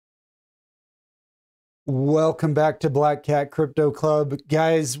Welcome back to Black Cat Crypto Club.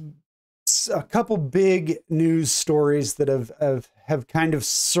 Guys, a couple big news stories that have kind of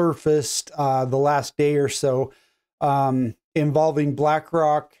surfaced the last day or so involving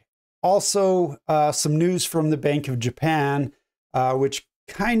Blackrock. Also, some news from the Bank of Japan, which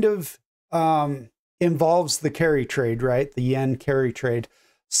kind of involves the carry trade, right? The yen carry trade.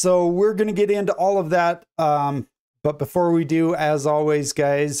 So we're going to get into all of that. But before we do, as always,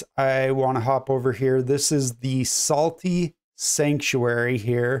 guys, I want to hop over here. This is the Salty Sanctuary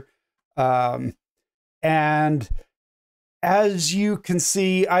here. And as you can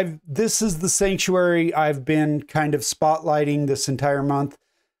see, this is the sanctuary I've been kind of spotlighting this entire month.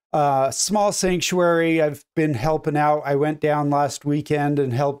 Small sanctuary I've been helping out. I went down last weekend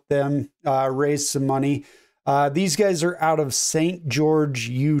and helped them raise some money. These guys are out of St. George,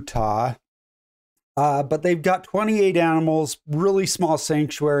 Utah. But they've got 28 animals, really small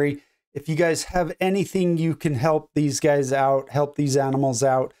sanctuary. If you guys have anything you can help these guys out, help these animals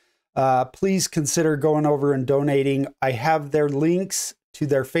out, please consider going over and donating. I have their links to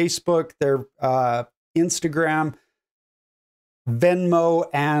their Facebook, their Instagram, Venmo,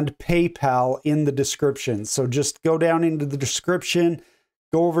 and PayPal in the description. So just go down into the description,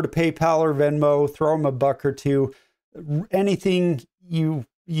 go over to PayPal or Venmo, throw them a buck or two. Anything you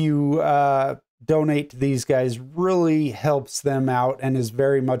donate to these guys really helps them out and is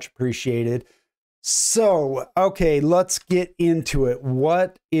very much appreciated. So, okay, let's get into it.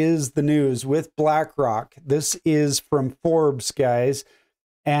 What is the news with Blackrock? This is from Forbes, guys.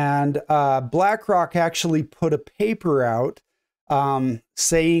 And Blackrock actually put a paper out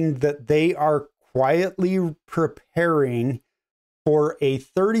saying that they are quietly preparing for a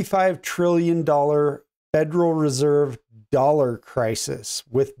 $35 trillion Federal Reserve dollar crisis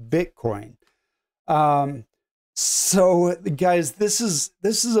with Bitcoin. So guys, this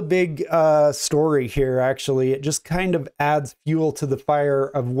is a big story here. Actually, it just kind of adds fuel to the fire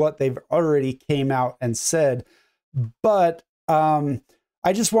of what they've already came out and said. But I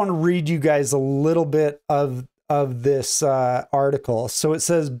just want to read you guys a little bit of this article. So it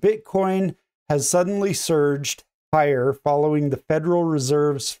says Bitcoin has suddenly surged higher following the Federal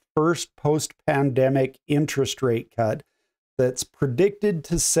Reserve's first post-pandemic interest rate cut that's predicted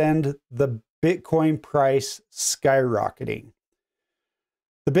to send the Bitcoin price skyrocketing.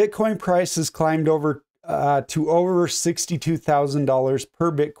 The Bitcoin price has climbed over to over $62,000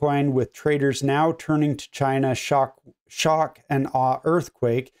 per Bitcoin, with traders now turning to China shock and awe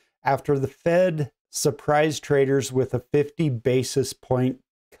earthquake after the Fed surprised traders with a 50 basis point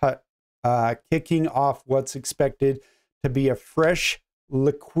cut, kicking off what's expected to be a fresh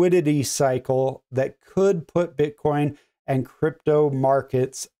liquidity cycle that could put Bitcoin and crypto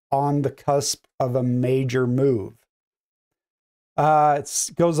markets on the cusp of a major move.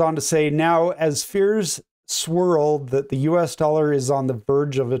 It goes on to say, now as fears swirl that the US dollar is on the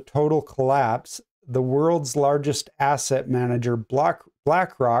verge of a total collapse, the world's largest asset manager,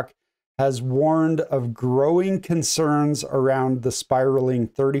 Blackrock, has warned of growing concerns around the spiraling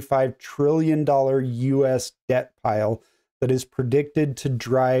 $35 trillion US debt pile that is predicted to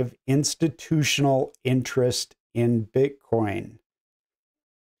drive institutional interest in Bitcoin.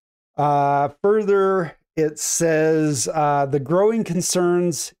 Further, it says the growing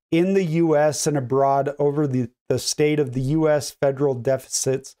concerns in the U.S. and abroad over the state of the U.S. federal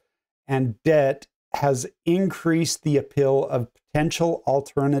deficits and debt has increased the appeal of potential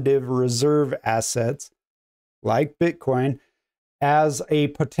alternative reserve assets like Bitcoin as a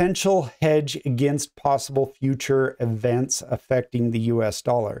potential hedge against possible future events affecting the U.S.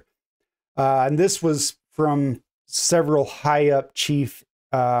 dollar. And this was from several high-up chief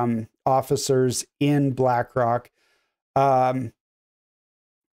officers in Blackrock. And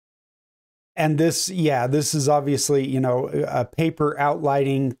this is obviously, a paper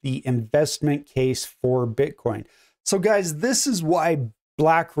outlining the investment case for Bitcoin. So guys, this is why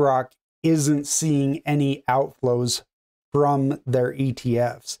BlackRock isn't seeing any outflows from their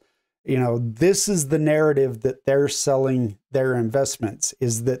ETFs. This is the narrative that they're selling their investments,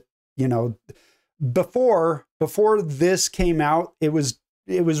 is that, before this came out, it was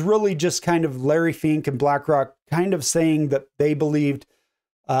really just kind of Larry Fink and BlackRock kind of saying that they believed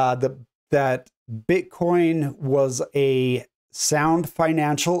that Bitcoin was a sound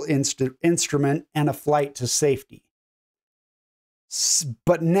financial instrument and a flight to safety.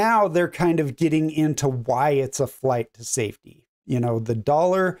 But now they're kind of getting into why it's a flight to safety. The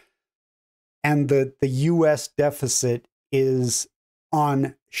dollar and the US deficit is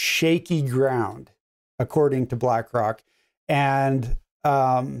on shaky ground, according to BlackRock. And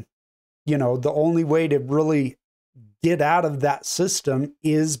the only way to really get out of that system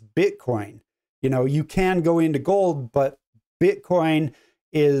is Bitcoin. You know, you can go into gold, but Bitcoin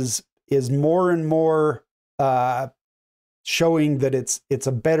is more and more showing that it's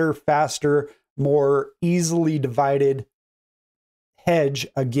a better, faster, more easily divided hedge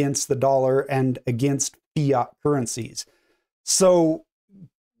against the dollar and against fiat currencies. So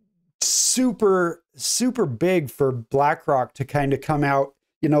super, super big for BlackRock to kind of come out.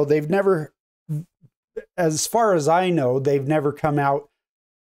 You know, they've never, as far as I know, they've never come out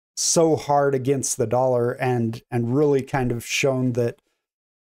so hard against the dollar and really kind of shown that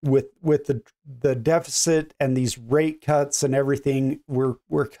with the deficit and these rate cuts and everything,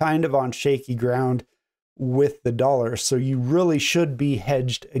 we're kind of on shaky ground with the dollar. So you really should be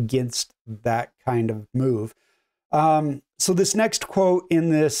hedged against that kind of move. So this next quote in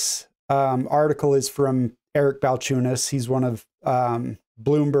this article is from Eric Balchunas. He's one of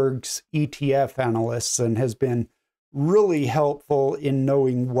Bloomberg's ETF analysts and has been really helpful in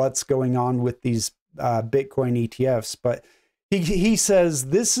knowing what's going on with these Bitcoin ETFs. But he says,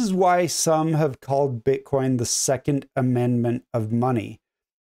 this is why some have called Bitcoin the second amendment of money.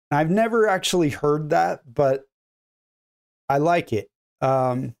 I've never actually heard that, but I like it.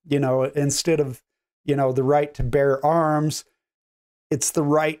 You know, instead of, you know, the right to bear arms, it's the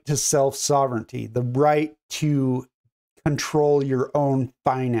right to self-sovereignty, the right to control your own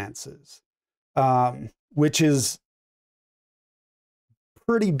finances, which is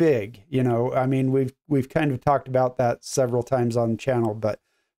pretty big. You know, I mean, we've kind of talked about that several times on the channel, but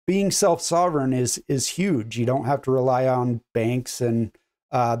being self-sovereign is huge. You don't have to rely on banks and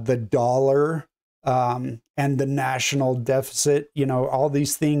the dollar and the national deficit, you know, all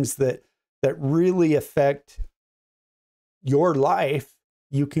these things that really affect your life,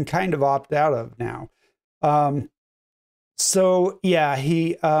 you can kind of opt out of now. So yeah,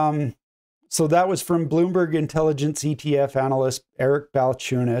 so that was from Bloomberg Intelligence ETF analyst Eric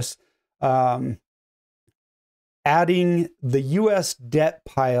Balchunas, adding the US debt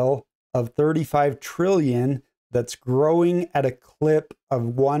pile of 35 trillion that's growing at a clip of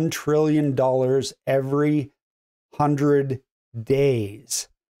 $1 trillion every 100 days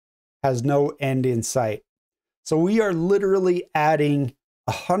has no end in sight. So we are literally adding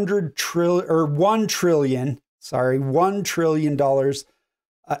 $1 trillion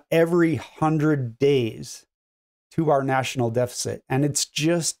every 100 days to our national deficit. And it's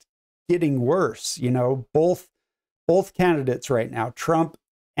just getting worse. You know, both candidates right now, Trump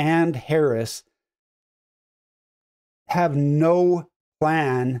and Harris, have no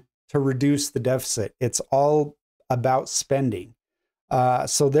plan to reduce the deficit. It's all about spending.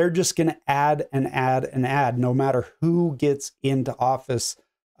 So they're just going to add and add and add, no matter who gets into office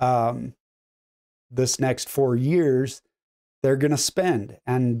this next 4 years. They're going to spend,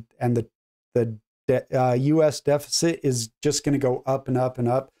 and the U.S. deficit is just going to go up and up and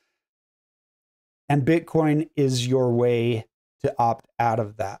up. And Bitcoin is your way to opt out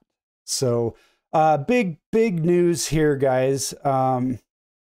of that. So big news here, guys. I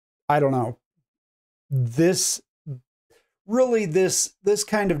don't know. This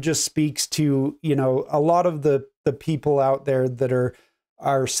kind of just speaks to, you know, a lot of the people out there that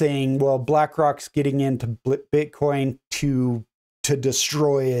are saying, well, BlackRock's getting into Bitcoin to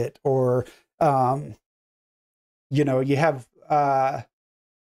destroy it, or you know, you have a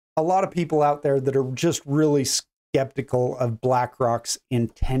lot of people out there that are just really skeptical of BlackRock's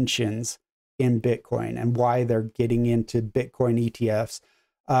intentions in Bitcoin and why they're getting into Bitcoin ETFs.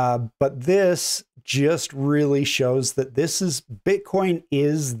 But this just really shows that Bitcoin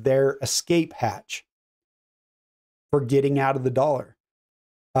is their escape hatch for getting out of the dollar.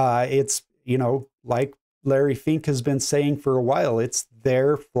 It's, you know, like Larry Fink has been saying for a while, it's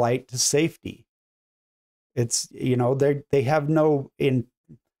their flight to safety. It's, you know, they have no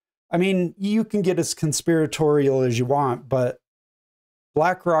I mean, you can get as conspiratorial as you want, but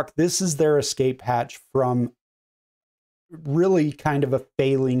BlackRock, this is their escape hatch from really kind of a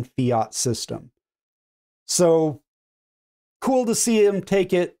failing fiat system. So cool to see him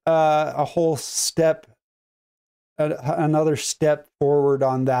take it a whole step, another step forward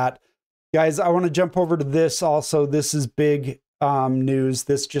on that. Guys, I want to jump over to this also. This is big news.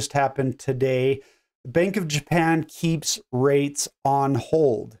 This just happened today. The Bank of Japan keeps rates on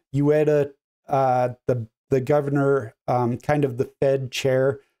hold. Ueda, the governor, kind of the Fed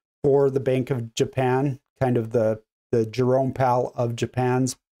chair for the Bank of Japan, kind of the Jerome Powell of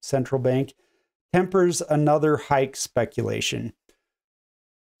Japan's central bank, tempers another hike speculation.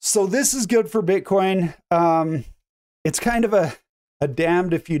 So this is good for Bitcoin. It's kind of a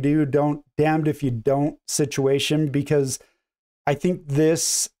damned if you do, damned if you don't situation, because I think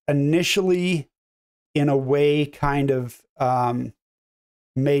this initially, in a way, kind of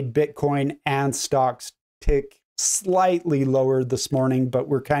made Bitcoin and stocks tick slightly lower this morning, but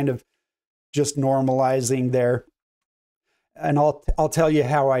we're kind of just normalizing there. And I'll tell you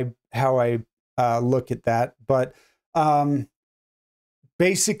how I look at that. But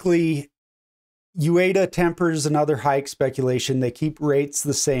basically, UEDA tempers another hike speculation. They keep rates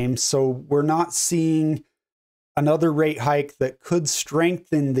the same, so we're not seeing another rate hike that could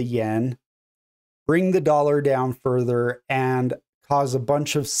strengthen the yen, bring the dollar down further, and cause a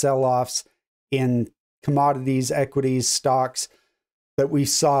bunch of sell-offs in commodities, equities, stocks that we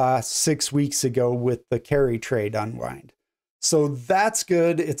saw 6 weeks ago with the carry trade unwind. So that's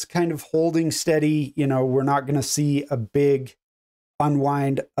good. It's kind of holding steady. You know, we're not going to see a big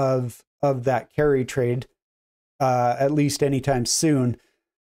unwind of that carry trade, at least anytime soon.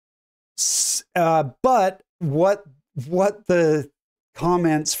 But what the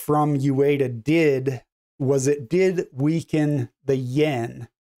comments from UEDA did was it did weaken the yen,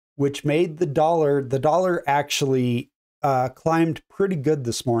 which made the dollar actually climbed pretty good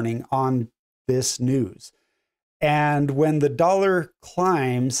this morning on this news. And when the dollar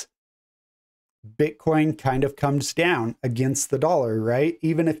climbs, Bitcoin kind of comes down against the dollar, right?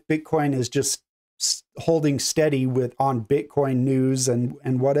 Even if Bitcoin is just holding steady on Bitcoin news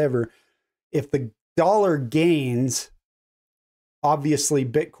and whatever, if the dollar gains, obviously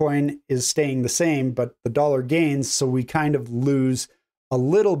Bitcoin is staying the same, but the dollar gains, so we kind of lose a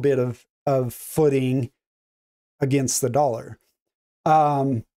little bit of footing against the dollar.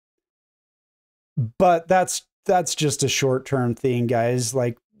 But that's just a short-term thing, guys.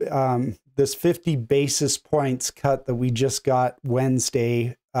 Like this 50 basis points cut that we just got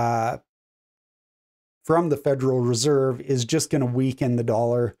Wednesday from the Federal Reserve is just going to weaken the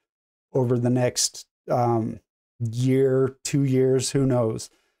dollar over the next year, 2 years, who knows.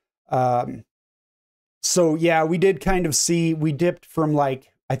 So yeah, we did kind of see, we dipped from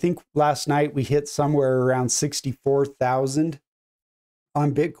like, I think last night we hit somewhere around 64,000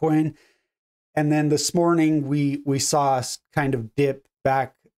 on Bitcoin. And then this morning we saw us kind of dip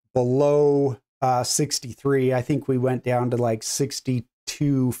back below 63. I think we went down to like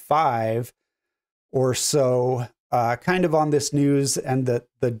 62.5 or so, kind of on this news and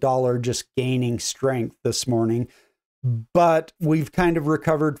the dollar just gaining strength this morning. But we've kind of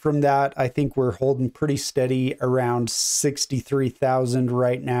recovered from that. I think we're holding pretty steady around 63,000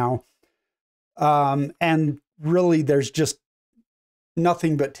 right now. And really there's just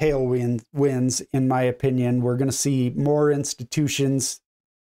nothing but tailwinds, in my opinion. We're going to see more institutions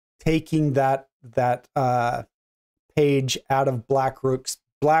taking that page out of BlackRock's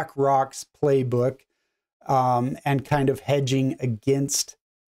playbook, and kind of hedging against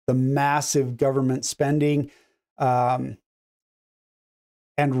the massive government spending and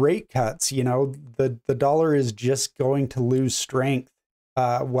rate cuts. You know, the dollar is just going to lose strength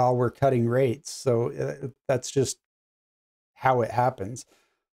while we're cutting rates. So that's just how it happens.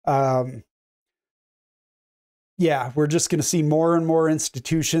 Yeah, we're just going to see more and more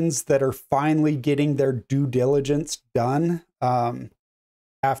institutions that are finally getting their due diligence done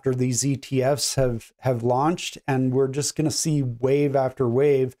after these ETFs have launched. And we're just going to see wave after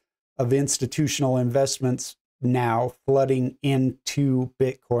wave of institutional investments now flooding into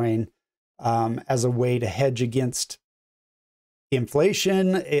Bitcoin as a way to hedge against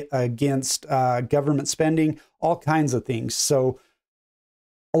inflation, against government spending, all kinds of things. So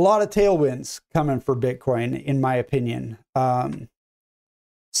a lot of tailwinds coming for Bitcoin, in my opinion.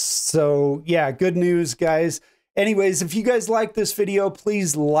 So yeah, good news, guys. Anyways, if you guys like this video,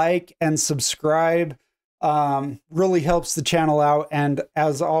 please like and subscribe. Really helps the channel out. And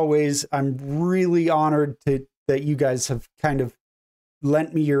as always, I'm really honored that you guys have kind of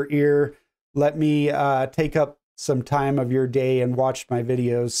lent me your ear, let me take up some time of your day and watch my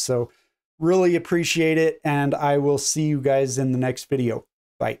videos. So really appreciate it. And I will see you guys in the next video.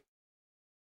 Bye.